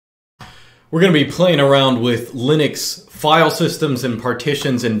We're going to be playing around with Linux file systems and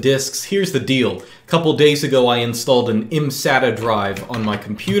partitions and disks. Here's the deal. A couple days ago I installed an mSATA drive on my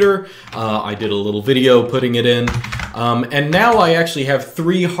computer. I did a little video putting it in. And now I actually have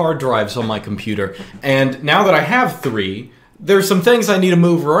 3 hard drives on my computer. And now that I have 3, there's some things I need to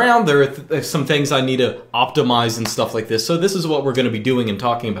move around. There's some things I need to optimize and stuff like this. So this is what we're going to be doing and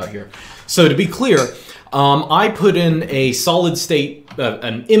talking about here. So to be clear, I put in a solid state,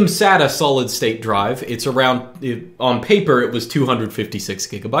 an mSATA solid state drive. It's around, on paper, it was 256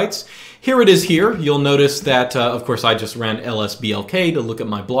 gigabytes. Here it is here. You'll notice that, of course, I just ran lsblk to look at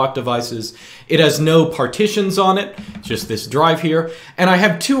my block devices. It has no partitions on it, just this drive here. And I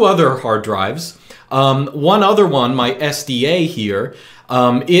have 2 other hard drives. One other one, my SDA here,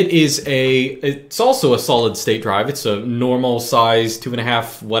 it's also a solid state drive. It's a normal size,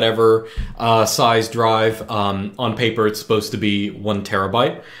 2.5 whatever size drive. On paper, it's supposed to be 1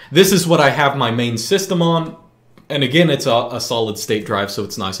 terabyte. This is what I have my main system on. And again, it's a solid state drive, so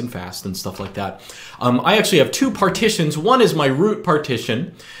it's nice and fast and stuff like that. I actually have 2 partitions. One is my root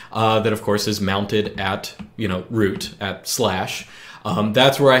partition that, of course, is mounted at, root, at slash.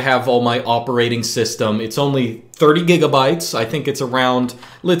 That's where I have all my operating system. It's only 30 gigabytes. I think it's around,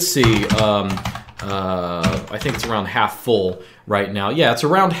 let's see, I think it's around half full right now. Yeah, it's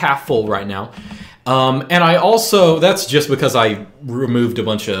around half full right now. And I also, that's just because I removed a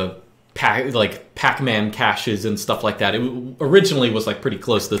bunch of Pac-Man caches and stuff like that. It originally was like pretty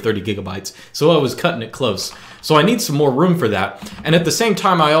close to 30 gigabytes, so I was cutting it close. So I need some more room for that. And at the same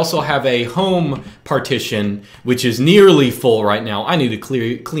time, I also have a home partition, which is nearly full right now. I need to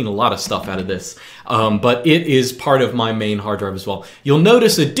clean a lot of stuff out of this, but it is part of my main hard drive as well. You'll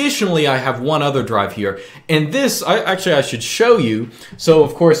notice additionally, I have one other drive here, and this, I should show you. So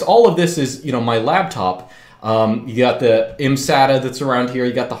of course, all of this is, my laptop. You got the mSATA that's around here,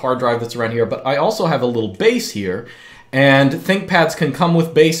 you got the hard drive that's around here, but I also have a little base here, and ThinkPads can come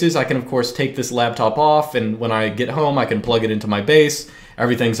with bases. I can of course take this laptop off, and when I get home I can plug it into my base.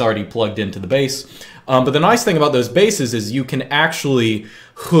 Everything's already plugged into the base. But the nice thing about those bases is you can actually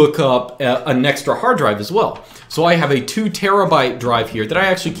hook up an extra hard drive as well. So I have a 2 terabyte drive here that I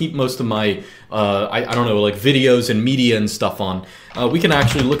actually keep most of my, I don't know, like videos and media and stuff on. We can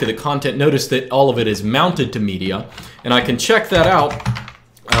actually look at the content. Notice that all of it is mounted to media, and I can check that out.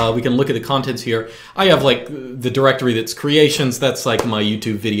 We can look at the contents here. I have like the directory that's creations. That's like my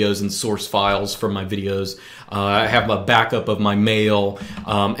YouTube videos and source files from my videos. I have a backup of my mail.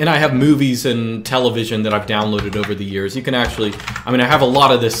 And I have movies and television that I've downloaded over the years. You can actually, I have a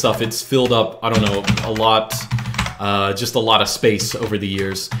lot of this stuff. It's filled up, I don't know, a lot. Just a lot of space over the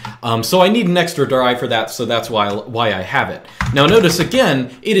years. So I need an extra drive for that, so that's why I have it. Now notice again,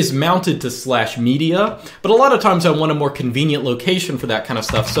 it is mounted to /media, but a lot of times I want a more convenient location for that kind of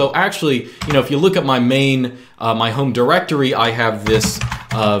stuff. So actually, if you look at my main, my home directory, I have this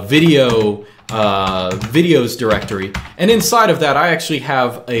videos directory, and inside of that I actually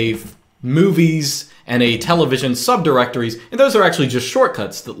have a movies and a television subdirectories, and those are actually just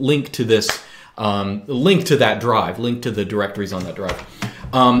shortcuts that link to this. Link to that drive, link to the directories on that drive.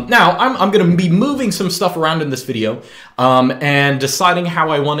 Now, I'm going to be moving some stuff around in this video and deciding how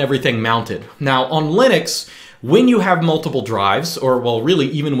I want everything mounted. Now, on Linux, when you have multiple drives, or well, really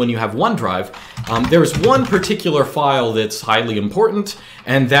even when you have one drive, there's one particular file that's highly important,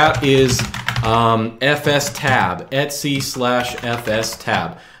 and that is fstab,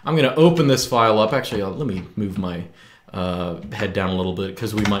 etc/fstab. I'm going to open this file up. Actually, let me move my head down a little bit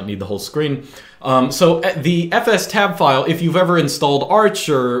because we might need the whole screen. So the fstab file, if you've ever installed Arch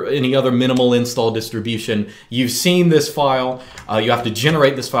or any other minimal install distribution, you've seen this file. You have to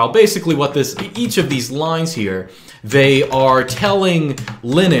generate this file. Basically what each of these lines here, they are telling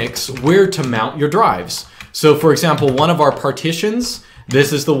Linux where to mount your drives. So for example, one of our partitions,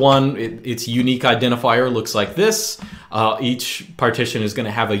 this is the one, its unique identifier looks like this. Each partition is going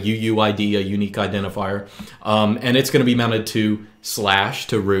to have a UUID, a unique identifier, and it's going to be mounted to /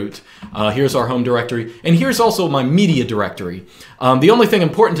 to root. Here's our home directory, and here's also my media directory. The only thing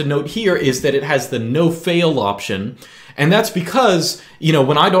important to note here is that it has the no fail option, and that's because,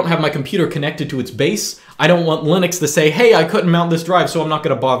 when I don't have my computer connected to its base, I don't want Linux to say, hey, I couldn't mount this drive, so I'm not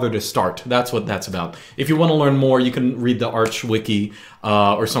going to bother to start. That's what that's about. If you want to learn more, you can read the Arch wiki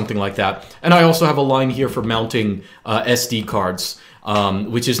or something like that. And I also have a line here for mounting SD cards,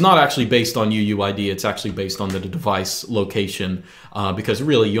 which is not actually based on UUID. It's actually based on the device location because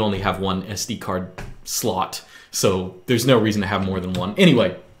really you only have one SD card slot. So there's no reason to have more than one.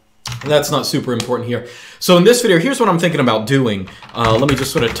 Anyway, That's not super important here. So in this video, here's what I'm thinking about doing. Let me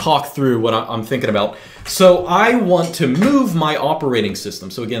just sort of talk through what I'm thinking about. So I want to move my operating system.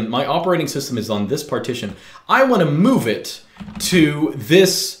 So again, my operating system is on this partition. I want to move it to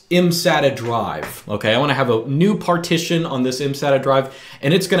this mSATA drive. Okay, I want to have a new partition on this mSATA drive,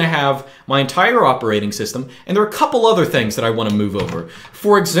 and it's going to have my entire operating system. And there are a couple other things that I want to move over.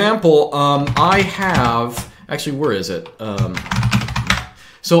 For example, I have, actually, where is it?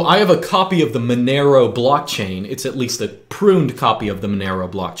 So I have a copy of the Monero blockchain. It's at least a pruned copy of the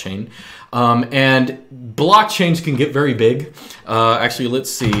Monero blockchain. And blockchains can get very big. Actually,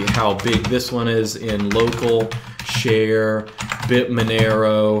 let's see how big this one is in local share bit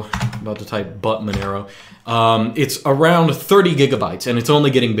Monero. I'm about to type but Monero. It's around 30 gigabytes, and it's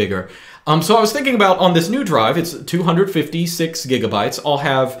only getting bigger. So I was thinking about on this new drive, it's 256 gigabytes. I'll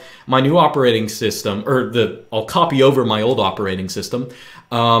have my new operating system, or I'll copy over my old operating system,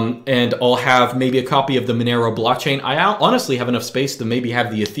 and I'll have maybe a copy of the Monero blockchain. I honestly have enough space to maybe have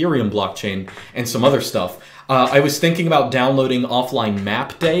the Ethereum blockchain and some other stuff. I was thinking about downloading offline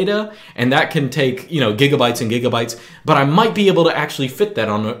map data, and that can take, gigabytes and gigabytes, but I might be able to actually fit that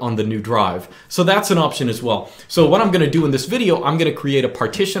on the new drive. So that's an option as well. So what I'm going to do in this video, I'm going to create a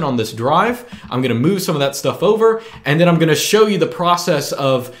partition on this drive. I'm going to move some of that stuff over, and then I'm going to show you the process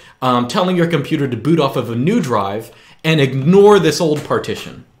of telling your computer to boot off of a new drive and ignore this old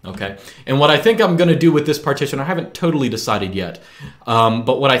partition. Okay, and what I think I'm going to do with this partition, I haven't totally decided yet,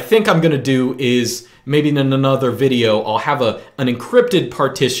 but what I think I'm going to do is maybe in another video, I'll have an encrypted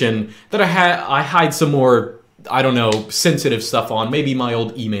partition that I hide some more, I don't know, sensitive stuff on, maybe my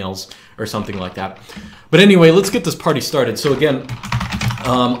old emails or something like that. But anyway, let's get this party started. So again,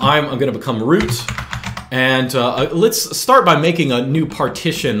 I'm going to become root, and let's start by making a new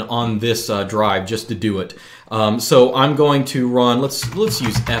partition on this drive just to do it. So I'm going to run, let's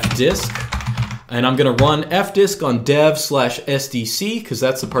use fdisk. And I'm going to run fdisk on dev/sdc because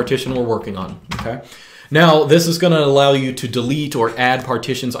that's the partition we're working on. Okay. Now this is going to allow you to delete or add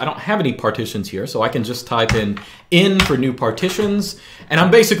partitions. I don't have any partitions here, so I can just type in for new partitions, and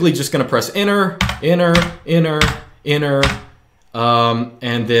I'm basically just going to press enter, enter, enter, enter,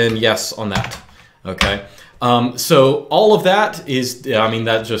 and then yes on that. Okay. So all of that is,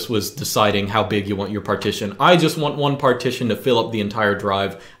 that just was deciding how big you want your partition. I just want one partition to fill up the entire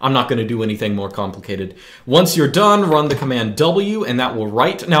drive. I'm not going to do anything more complicated. Once you're done, run the command W, and that will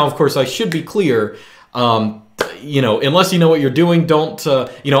write. Now, of course, I should be clear, unless you know what you're doing, don't,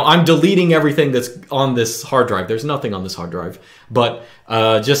 I'm deleting everything that's on this hard drive. There's nothing on this hard drive, but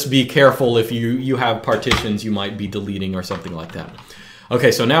just be careful if you have partitions you might be deleting or something like that.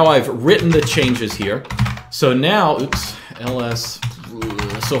 Okay, so now I've written the changes here. So now, oops, ls,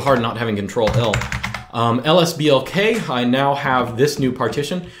 so hard not having control L. lsblk, I now have this new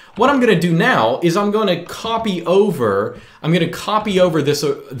partition. What I'm going to do now is I'm going to copy over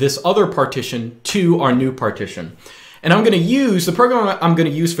this other partition to our new partition. And I'm going to use, the program I'm going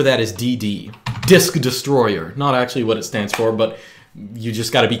to use for that is DD, Disk Destroyer. Not actually what it stands for, but you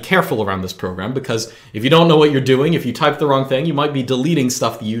just got to be careful around this program, because if you don't know what you're doing, if you type the wrong thing, you might be deleting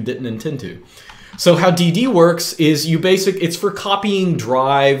stuff that you didn't intend to. So how DD works is it's for copying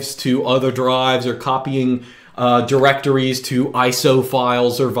drives to other drives, or copying directories to ISO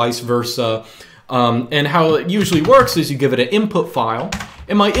files, or vice versa. And how it usually works is you give it an input file,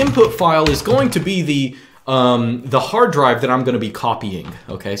 and my input file is going to be the hard drive that I'm going to be copying.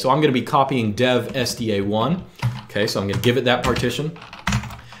 Okay, so I'm going to be copying dev sda1. Okay, so I'm going to give it that partition.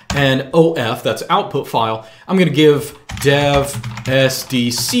 And OF, that's output file, I'm going to give dev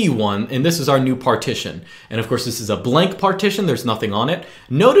sdc1, and this is our new partition. And of course, this is a blank partition. There's nothing on it.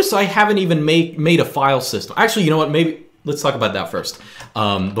 Notice I haven't even made a file system. Actually, you know what? Maybe let's talk about that first.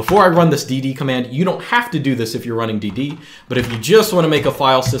 Before I run this dd command, you don't have to do this if you're running dd, but if you just want to make a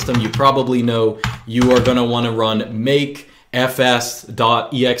file system, you probably know you are going to want to run make fs.extf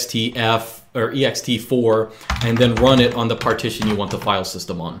or ext4, and then run it on the partition you want the file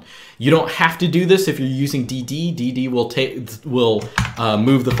system on. You don't have to do this if you're using DD. DD will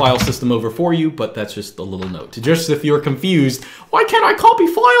move the file system over for you, but that's just a little note. Just if you're confused, why can't I copy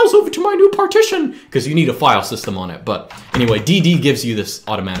files over to my new partition? Because you need a file system on it. But anyway, DD gives you this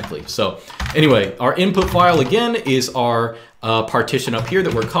automatically. So anyway, our input file again is our partition up here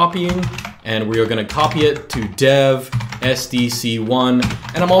that we're copying, and we are going to copy it to dev sdc1,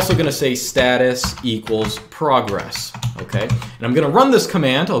 and I'm also going to say status equals progress. Okay, and I'm going to run this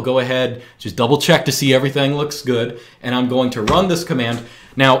command. I'll go ahead, just double check to see everything looks good, and I'm going to run this command.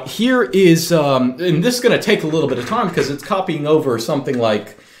 Now here is, and this is going to take a little bit of time because it's copying over something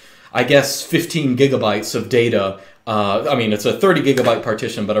like, I guess, 15 gigabytes of data I mean, it's a 30 gigabyte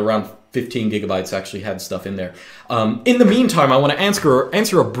partition, but around 15 gigabytes actually had stuff in there. In the meantime, I want to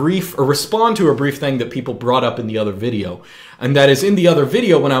answer a brief, or respond to a brief thing that people brought up in the other video. And that is, in the other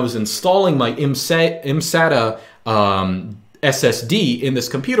video, when I was installing my mSATA SSD in this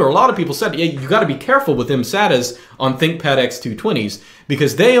computer, a lot of people said, yeah, you got to be careful with mSATAs on ThinkPad X220s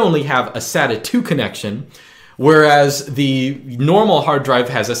because they only have a SATA 2 connection, whereas the normal hard drive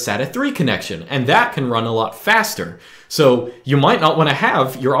has a SATA 3 connection, and that can run a lot faster. So you might not want to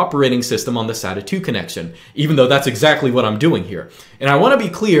have your operating system on the SATA 2 connection, even though that's exactly what I'm doing here. And I want to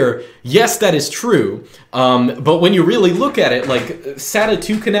be clear, yes, that is true, but when you really look at it, like SATA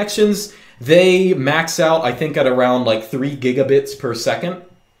 2 connections, they max out, I think, at around like 3 gigabits per second,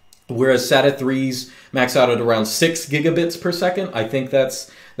 whereas SATA 3s max out at around 6 gigabits per second. I think that's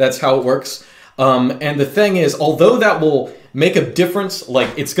how it works. And the thing is, although that will make a difference, like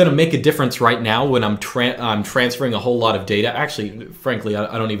it's going to make a difference right now when I'm transferring a whole lot of data. Actually, frankly,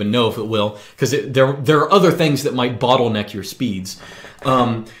 I don't even know if it will, because there are other things that might bottleneck your speeds.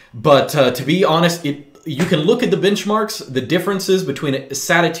 But to be honest, you can look at the benchmarks, the differences between a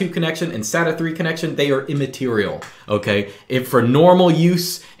SATA 2 connection and SATA 3 connection, they are immaterial, okay? For normal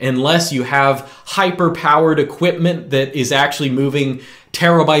use, unless you have hyper-powered equipment that is actually moving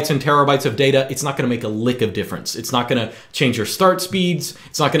terabytes and terabytes of data, it's not going to make a lick of difference. It's not going to change your start speeds.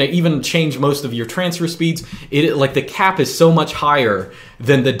 It's not going to even change most of your transfer speeds. Like the cap is so much higher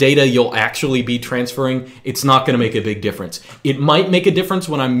than the data you'll actually be transferring. It's not going to make a big difference. It might make a difference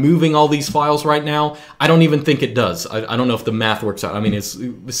when I'm moving all these files right now. I don't even think it does. I don't know if the math works out. I mean, it's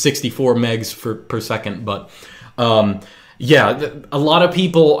 64 megs per second, but yeah, a lot of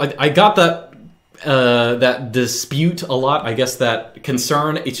people, I got that dispute a lot, I guess that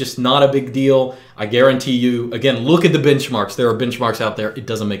concern. It's just not a big deal. I guarantee you, again, look at the benchmarks. There are benchmarks out there. It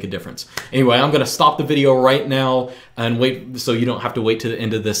doesn't make a difference. Anyway, I'm going to stop the video right now and wait, so you don't have to wait to the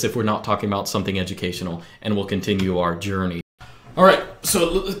end of this if we're not talking about something educational, and we'll continue our journey. All right, so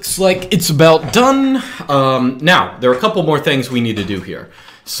it looks like it's about done. Now, there are a couple more things we need to do here.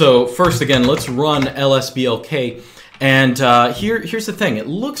 So first, again, let's run lsblk. And here's the thing. It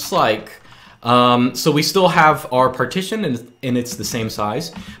looks like so we still have our partition and it's the same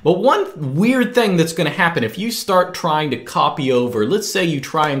size. But one weird thing that's going to happen if you start trying to copy over, let's say you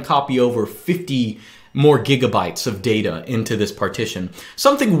try and copy over 50 more gigabytes of data into this partition,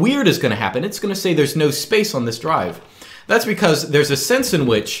 something weird is going to happen. It's going to say there's no space on this drive. That's because there's a sense in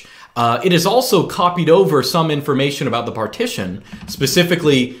which it has also copied over some information about the partition.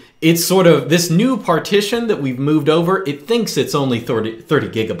 Specifically, it's sort of this new partition that we've moved over, it thinks it's only 30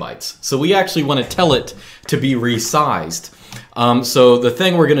 gigabytes. So we actually want to tell it to be resized. So the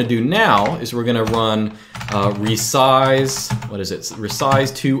thing we're going to do now is we're going to run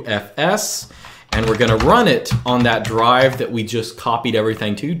resize2fs, and we're going to run it on that drive that we just copied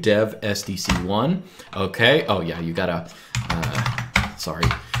everything to, dev sdc1. Okay, oh yeah, you gotta, sorry,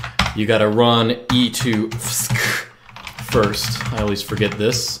 you gotta run e2fs first. I always forget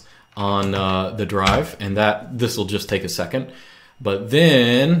this on the drive, and this will just take a second. But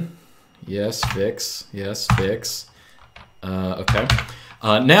then, yes, fix. Okay.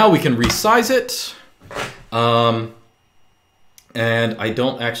 Now we can resize it. And I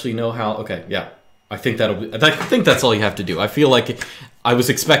don't actually know how. Okay, yeah. I think that's all you have to do. I feel like I was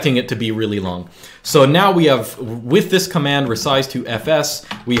expecting it to be really long. So now we have, with this command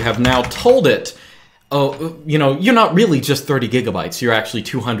resize2fs, we have now told it, oh, you know, you're not really just 30 gigabytes. You're actually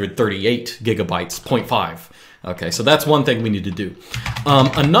 238 gigabytes, 0.5. Okay, so that's one thing we need to do.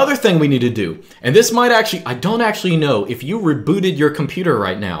 Another thing we need to do, and this might actually, I don't actually know, if you rebooted your computer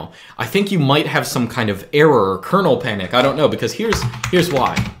right now, I think you might have some kind of error or kernel panic. I don't know, because here's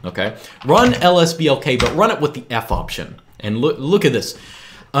why, okay? Run lsblk, but run it with the F option. And look at this.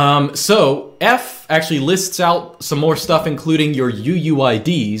 So F actually lists out some more stuff, including your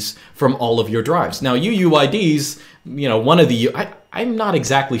UUIDs from all of your drives. Now, UUIDs, you know, one of the, I'm not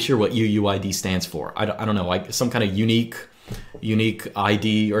exactly sure what UUID stands for. I don't know, like some kind of unique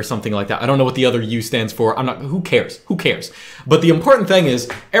ID or something like that. I don't know what the other U stands for. Who cares? Who cares? But the important thing is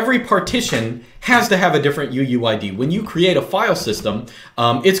every partition has to have a different UUID. When you create a file system,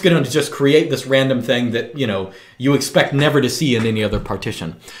 it's going to just create this random thing that, you know, you expect never to see in any other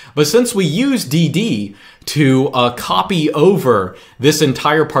partition. But since we use DD to copy over this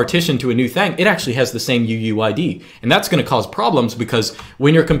entire partition to a new thing, it actually has the same UUID. And that's going to cause problems because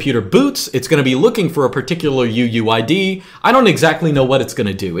when your computer boots, it's going to be looking for a particular UUID. I don't exactly know what it's going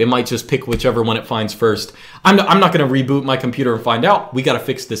to do. It might just pick whichever one it finds first. I'm not going to reboot my computer and find out. We got to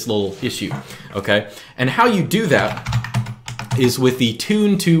fix this little issue. Okay, and how you do that is with the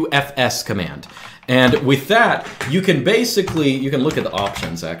tune2fs command. And with that, you can look at the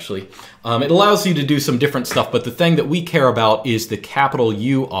options actually. It allows you to do some different stuff, but the thing that we care about is the capital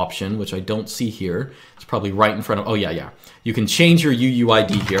U option, which I don't see here. It's probably right in front of, oh yeah. You can change your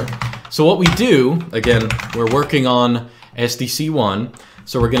UUID here. So what we do, again, we're working on SDC1.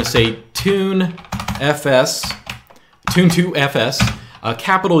 So we're gonna say tune2fs,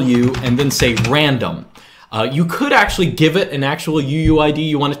 capital U, and then say random. You could actually give it an actual UUID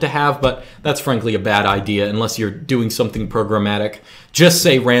you want it to have, but that's frankly a bad idea unless you're doing something programmatic. Just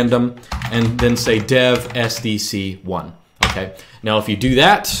say random and then say dev SDC1. Okay. Now if you do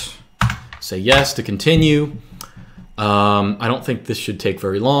that, say yes to continue. I don't think this should take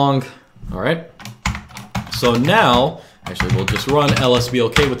very long. All right. So now, actually we'll just run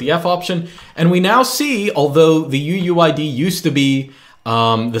lsblk with the F option. And we now see, although the UUID used to be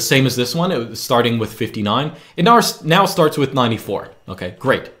the same as this one, it was starting with 59. It now starts with 94. Okay,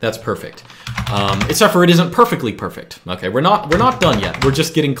 great, that's perfect. Except for it isn't perfectly perfect. Okay, we're not done yet. We're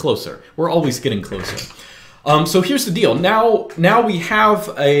just getting closer. We're always getting closer. So here's the deal. Now we have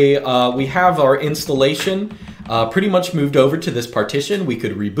our installation pretty much moved over to this partition. We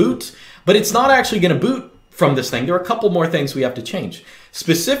could reboot, but it's not actually going to boot from this thing. There are a couple more things we have to change.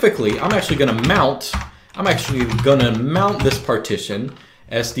 Specifically, I'm actually going to mount this partition,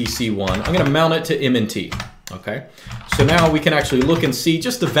 SDC1. I'm going to mount it to MNT. Okay, so now we can actually look and see,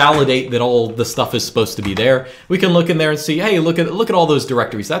 just to validate that all the stuff is supposed to be there. We can look in there and see, hey, look at all those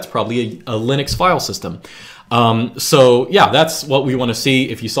directories. That's probably a Linux file system. So yeah, that's what we want to see.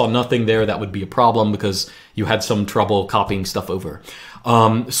 If you saw nothing there, that would be a problem because you had some trouble copying stuff over.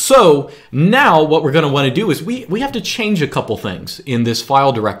 So now what we're going to want to do is we have to change a couple things in this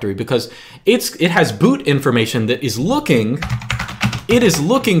file directory because it has boot information that is looking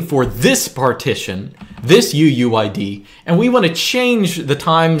for this partition, this UUID, and we want to change the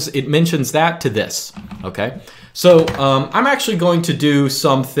times it mentions that to this. Okay, so I'm actually going to do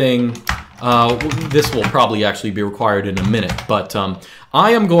something. This will probably actually be required in a minute, but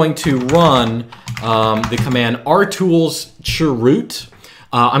I am going to run the command rtools chroot.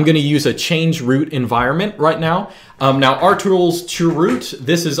 I'm going to use a change root environment right now. Now rtools chroot,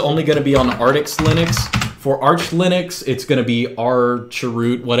 this is only going to be on Artix Linux. For Arch Linux, it's going to be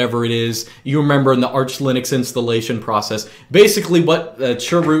rchroot, whatever it is. You remember in the Arch Linux installation process, basically what the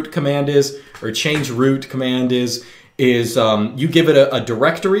chroot command is, or change root command is you give it a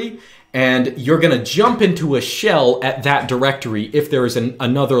directory, and you're going to jump into a shell at that directory if there is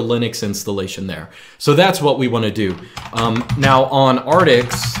another Linux installation there. So that's what we want to do. Now on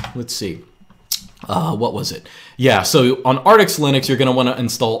Artix, let's see, what was it? Yeah, so on Artix Linux, you're going to want to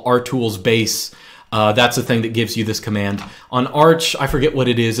install rtools base. That's the thing that gives you this command. On Arch, I forget what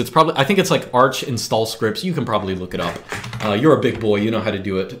it is. I think it's like Arch install scripts. You can probably look it up. You're a big boy, you know how to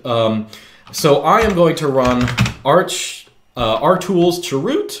do it. So I am going to run rtools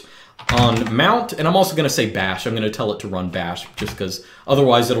chroot on mount, and I'm also going to say bash. I'm going to tell it to run bash just because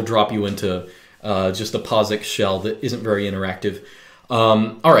otherwise it'll drop you into just a POSIX shell that isn't very interactive.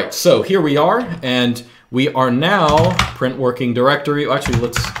 All right, so here we are, and we are now print working directory. Actually,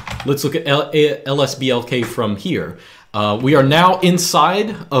 let's look at lsblk from here. We are now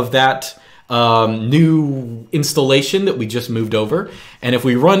inside of that new installation that we just moved over, and if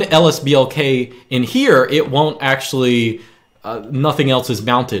we run lsblk in here, it won't actually. Nothing else is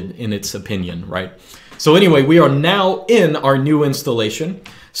mounted in its opinion, right? So anyway, we are now in our new installation.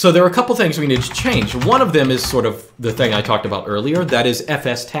 So there are a couple things we need to change. One of them is sort of the thing I talked about earlier, that is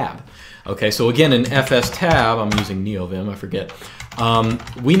fs tab. Okay, so again, in fs tab, I'm using NeoVim, I forget.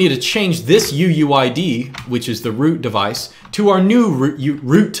 We need to change this UUID, which is the root device, to our new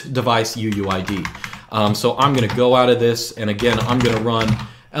root device UUID. So I'm gonna go out of this, and again, I'm gonna run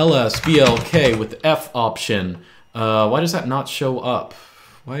lsblk with the F option. Why does that not show up?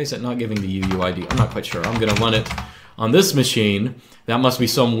 Why is it not giving the UUID? I'm not quite sure. I'm going to run it on this machine. That must be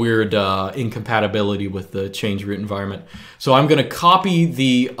some weird incompatibility with the change root environment. So I'm going to copy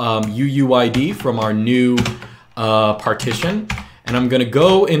the UUID from our new partition, and I'm going to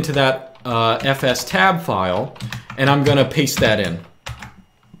go into that fs tab file, and I'm going to paste that in.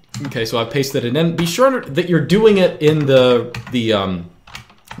 Okay, so I pasted it in. Be sure that you're doing it in the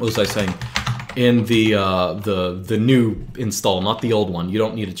what was I saying? In the new install, not the old one. You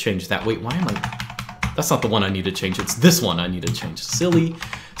don't need to change that. Wait, why am I? That's not the one I need to change. It's this one I need to change.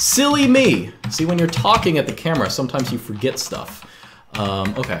 Silly me. See, when you're talking at the camera, sometimes you forget stuff.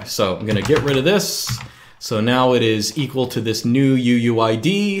 Okay, so I'm gonna get rid of this. So now it is equal to this new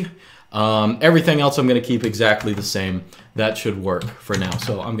UUID. Everything else I'm gonna keep exactly the same. That should work for now.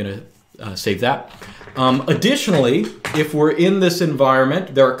 So I'm gonna save that. Additionally, if we're in this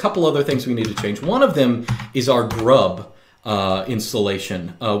environment, there are a couple other things we need to change. One of them is our grub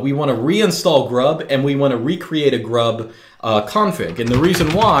installation. We want to reinstall grub, and we want to recreate a grub config. And the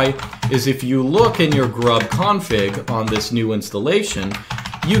reason why is if you look in your grub config on this new installation,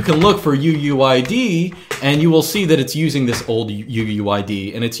 you can look for UUID, and you will see that it's using this old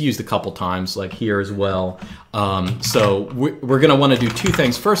UUID, and it's used a couple times, like here as well. So we're going to want to do two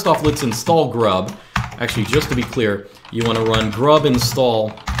things. First off, let's install grub. Actually, just to be clear, you want to run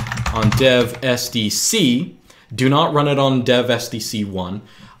grub-install on dev SDC. Do not run it on dev SDC1.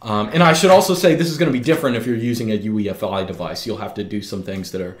 And I should also say this is going to be different if you're using a UEFI device. You'll have to do some things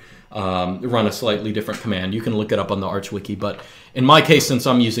that are run a slightly different command. You can look it up on the Arch Wiki, but in my case, since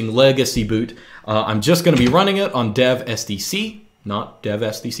I'm using legacy boot, I'm just going to be running it on dev SDC, not dev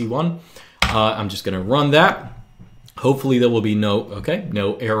SDC1. I'm just going to run that. Hopefully there will be no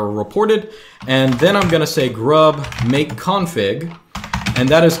error reported. And then I'm going to say grub-mkconfig, and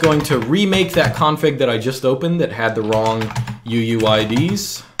that is going to remake that config that I just opened that had the wrong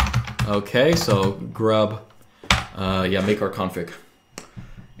UUIDs. Okay, so grub, make our config.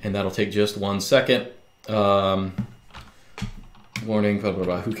 And that'll take just 1 second. Warning, blah, blah,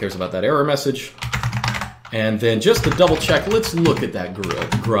 blah. Who cares about that error message? And then just to double check, let's look at that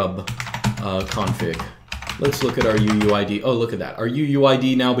grub config. Let's look at our UUID. Oh, look at that. Our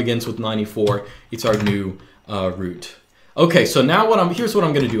UUID now begins with 94. It's our new root. Okay, so now here's what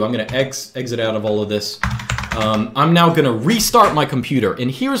I'm going to do. I'm going to exit out of all of this. I'm now going to restart my computer,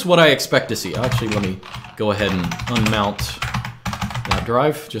 and here's what I expect to see. Actually, let me go ahead and unmount that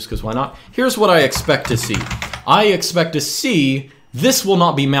drive, just because why not? Here's what I expect to see. I expect to see this will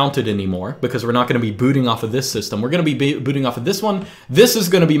not be mounted anymore because we're not going to be booting off of this system. We're going to be booting off of this one. This is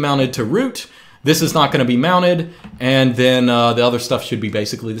going to be mounted to root. This is not going to be mounted, and then the other stuff should be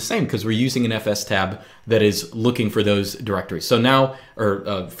basically the same because we're using an FS tab that is looking for those directories. So now,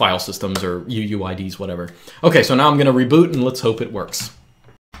 or file systems or UUIDs, whatever. Okay, so now I'm going to reboot, and let's hope it works.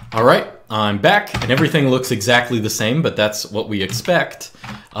 All right, I'm back, and everything looks exactly the same, but that's what we expect.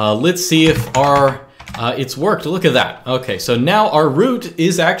 Let's see if it's worked. Look at that. Okay, so now our root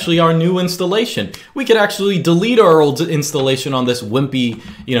is actually our new installation. We could actually delete our old installation on this wimpy,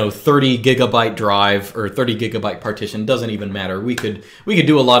 30 gigabyte drive or 30 gigabyte partition. Doesn't even matter. We could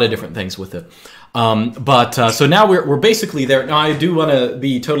do a lot of different things with it. So now we're basically there. Now I do want to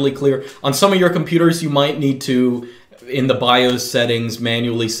be totally clear. On some of your computers, you might need to, in the BIOS settings,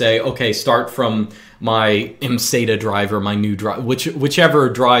 manually say, okay, start from my mSATA drive or my new drive, whichever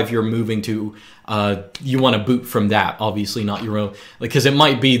drive you're moving to. You want to boot from that, obviously not your own, because it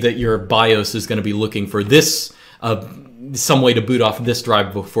might be that your BIOS is going to be looking for this, some way to boot off this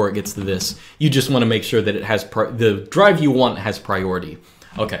drive before it gets to this. You just want to make sure that it has the drive you want has priority.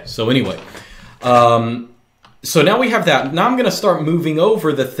 Okay, so anyway, so now we have that. Now I'm going to start moving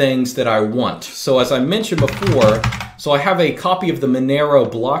over the things that I want. So as I mentioned before, so I have a copy of the Monero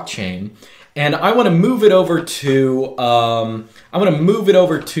blockchain. And I want to move it over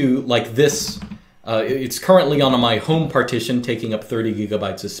to, like this. It's currently on my home partition, taking up 30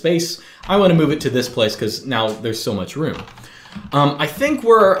 gigabytes of space. I want to move it to this place because now there's so much room. I think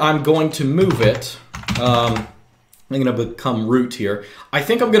where I'm going to move it, I'm going to become root here. I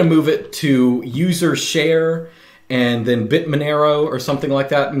think I'm going to move it to user share and then Monero or something like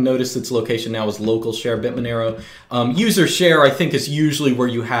that. And notice its location now is local share Monero. User share, I think, is usually where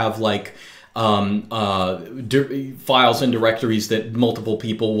you have like files and directories that multiple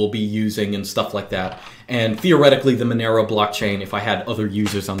people will be using and stuff like that. And theoretically, the Monero blockchain, if I had other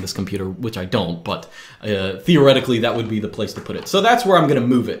users on this computer, which I don't, but theoretically, that would be the place to put it. So that's where I'm going to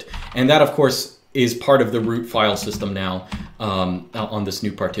move it. And that, of course, is part of the root file system now on this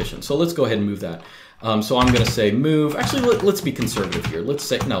new partition. So let's go ahead and move that. So I'm going to say move. Actually, let's be conservative here. Let's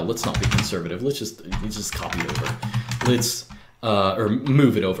say, no, let's not be conservative. Let's just copy it over. Let's or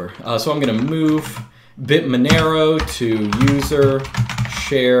move it over. So I'm going to move Monero to user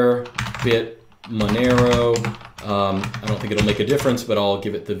share Monero. I don't think it'll make a difference, but I'll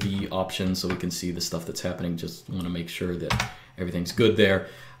give it the V option so we can see the stuff that's happening. Just want to make sure that everything's good there.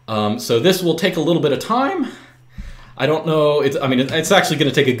 So this will take a little bit of time. I don't know. It's actually going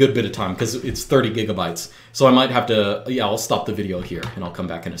to take a good bit of time because it's 30 gigabytes. So I might have to, I'll stop the video here and I'll come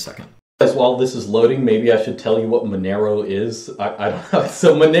back in a second. While this is loading, maybe I should tell you what Monero is. I don't know.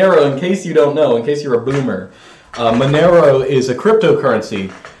 So Monero, in case you don't know, in case you're a boomer, Monero is a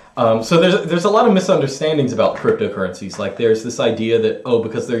cryptocurrency. So there's a lot of misunderstandings about cryptocurrencies. Like there's this idea that,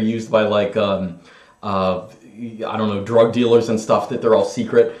 because they're used by like, I don't know, drug dealers and stuff, that they're all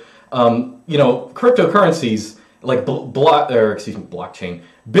secret. Cryptocurrencies, like blockchain,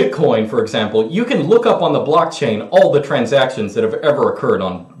 Bitcoin, for example, you can look up on the blockchain all the transactions that have ever occurred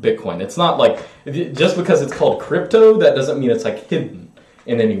on Bitcoin. It's not like, just because it's called crypto, that doesn't mean it's like hidden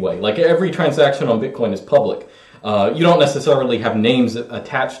in any way. Like every transaction on Bitcoin is public. You don't necessarily have names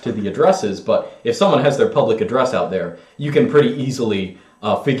attached to the addresses, but if someone has their public address out there, you can pretty easily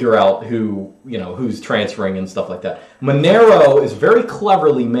figure out who's transferring and stuff like that. Monero is very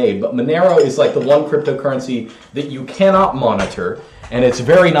cleverly made, but Monero is like the one cryptocurrency that you cannot monitor, and it's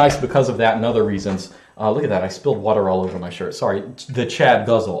very nice because of that and other reasons. Look at that, I spilled water all over my shirt. Sorry, the Chad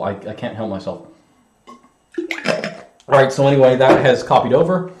guzzle, I can't help myself. All right, so anyway, that has copied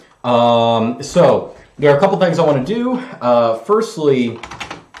over. So there are a couple things I want to do. Firstly,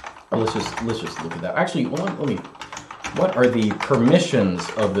 let's just look at that. Actually, let me. What are the permissions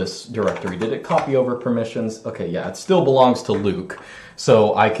of this directory? Did it copy over permissions? Okay, yeah, it still belongs to Luke.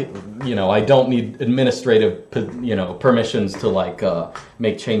 So I don't need administrative, permissions to like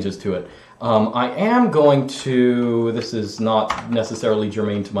make changes to it. I am going to, this is not necessarily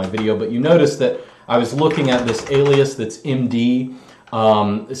germane to my video, but you notice that I was looking at this alias that's MD.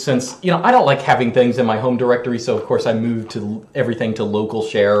 Since, I don't like having things in my home directory, so of course I moved everything to local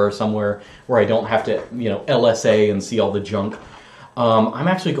share or somewhere where I don't have to, LSA and see all the junk. I'm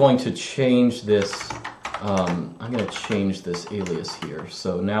actually going to change this, I'm going to change this alias here.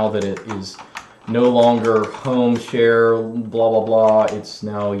 So now that it is no longer home share, blah, blah, blah, it's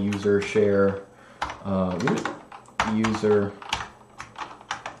now user share, user,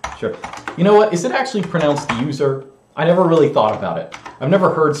 sure. You know what, is it actually pronounced user? I never really thought about it. I've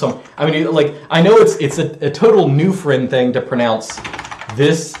never heard I know it's a total new friend thing to pronounce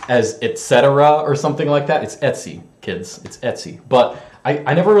this as etc. or something like that. It's Etsy, kids. It's Etsy. But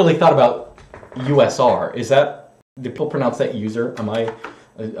I never really thought about USR. Do people pronounce that user? Am I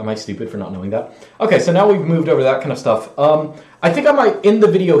stupid for not knowing that? Okay, so now we've moved over that kind of stuff. I think I might end the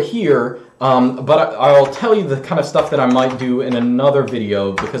video here, but I'll tell you the kind of stuff that I might do in another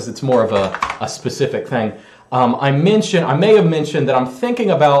video because it's more of a specific thing. I may have mentioned that I'm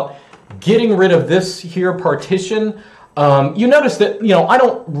thinking about getting rid of this here partition. You notice that, I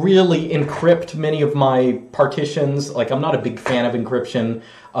don't really encrypt many of my partitions. Like, I'm not a big fan of encryption.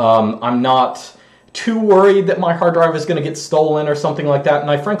 I'm not too worried that my hard drive is going to get stolen or something like that. And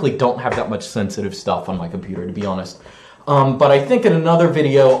I frankly don't have that much sensitive stuff on my computer, to be honest. But I think in another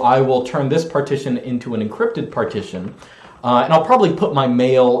video, I will turn this partition into an encrypted partition. And I'll probably put my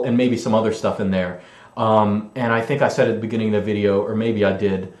mail and maybe some other stuff in there. And I think I said at the beginning of the video, or maybe I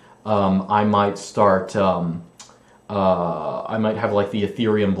did, I might start, I might have like the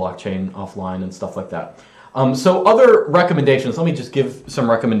Ethereum blockchain offline and stuff like that. So other recommendations, let me just give some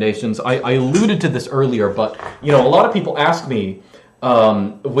recommendations. I alluded to this earlier, but a lot of people ask me,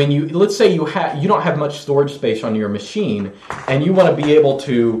 when let's say you don't have much storage space on your machine and you want to be able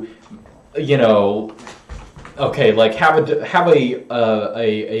to, okay, like have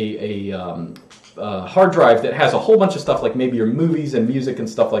a hard drive that has a whole bunch of stuff like maybe your movies and music and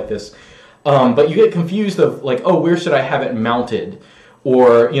stuff like this, but you get confused of like, oh, where should I have it mounted,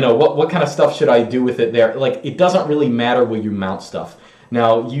 or what kind of stuff should I do with it there? Like, it doesn't really matter where you mount stuff.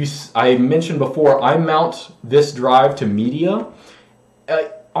 Now, I mentioned before, I mount this drive to media. In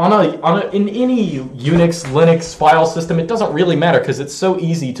any Unix, Linux file system, it doesn't really matter because it's so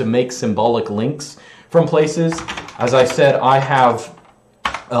easy to make symbolic links from places. As I said, I have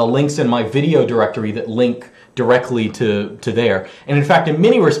links in my video directory that link directly to there. And in fact, in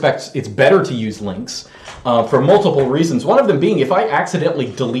many respects, it's better to use links for multiple reasons. One of them being, if I accidentally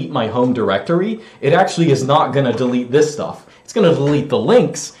delete my home directory, it actually is not going to delete this stuff. It's going to delete the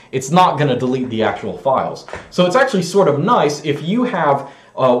links. It's not going to delete the actual files. So it's actually sort of nice if you have,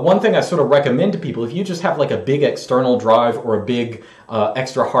 one thing I sort of recommend to people, if you just have like a big external drive or a big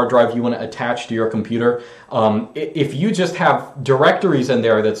extra hard drive you want to attach to your computer, if you just have directories in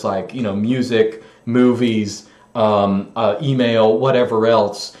there that's like, music, movies, email, whatever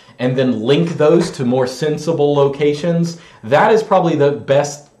else, and then link those to more sensible locations, that is probably the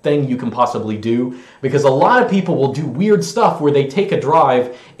best thing you can possibly do, because a lot of people will do weird stuff where they take a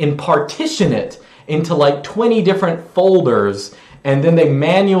drive and partition it into like 20 different folders, and then they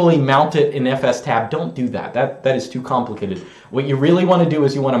manually mount it in FSTab. Don't do that. That is too complicated. What you really want to do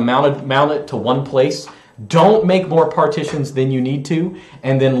is you want to mount it to one place. Don't make more partitions than you need to,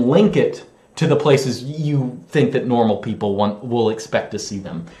 and then link it to the places you think that normal people will expect to see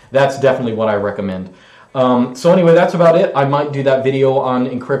them. That's definitely what I recommend. So anyway, that's about it. I might do that video on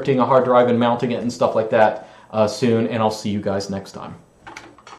encrypting a hard drive and mounting it and stuff like that soon, and I'll see you guys next time.